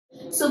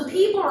So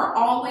people are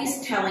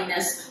always telling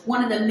us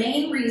one of the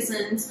main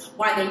reasons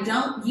why they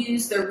don't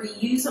use their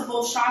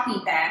reusable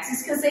shopping bags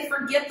is because they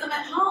forget them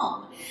at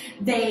home.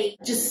 They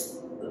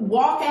just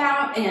walk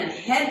out and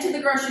head to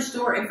the grocery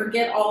store and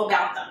forget all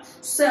about them.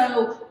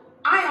 So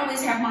I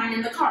always have mine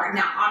in the car.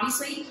 Now,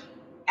 obviously,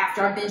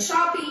 after I've been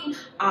shopping,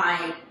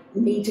 I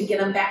need to get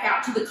them back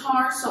out to the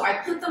car, so I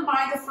put them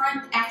by the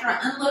front. After I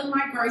unload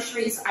my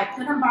groceries, I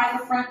put them by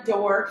the front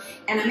door,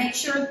 and I make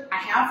sure I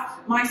have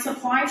my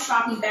supply of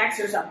shopping bags.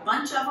 There's a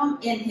bunch of them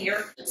in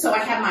here. So I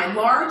have my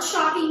large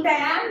shopping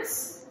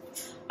bags.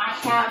 I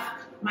have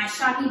my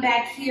shopping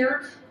bag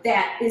here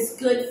that is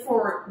good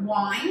for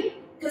wine,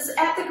 because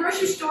at the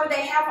grocery store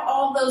they have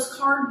all those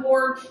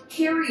cardboard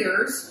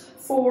carriers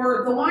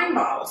for the wine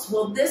bottles.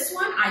 Well, this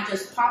one, I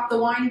just pop the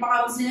wine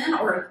bottles in,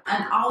 or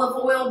an olive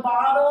oil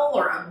bottle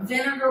or a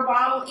vinegar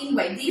bottle.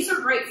 Anyway, these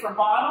are great for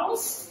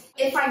bottles.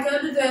 If I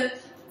go to the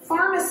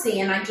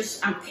pharmacy and I'm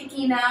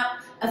picking up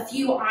a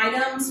few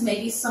items,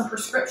 maybe some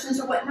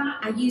prescriptions or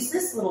whatnot, I use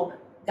this little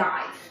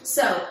guy.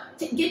 So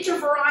get your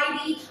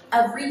variety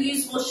of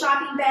reusable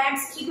shopping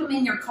bags, keep them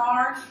in your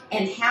car,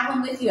 and have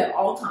them with you at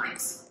all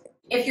times.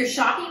 If your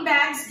shopping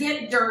bags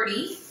get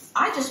dirty,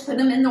 I just put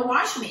them in the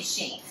washing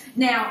machine.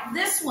 Now,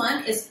 this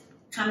one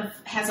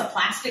has a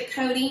plastic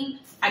coating.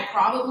 I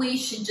probably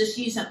should just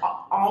use an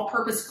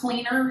all-purpose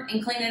cleaner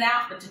and clean it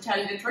out, but to tell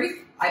you the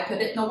truth, I put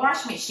it in the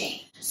washing machine.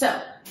 So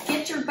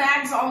get your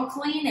bags all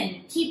clean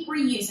and keep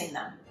reusing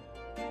them.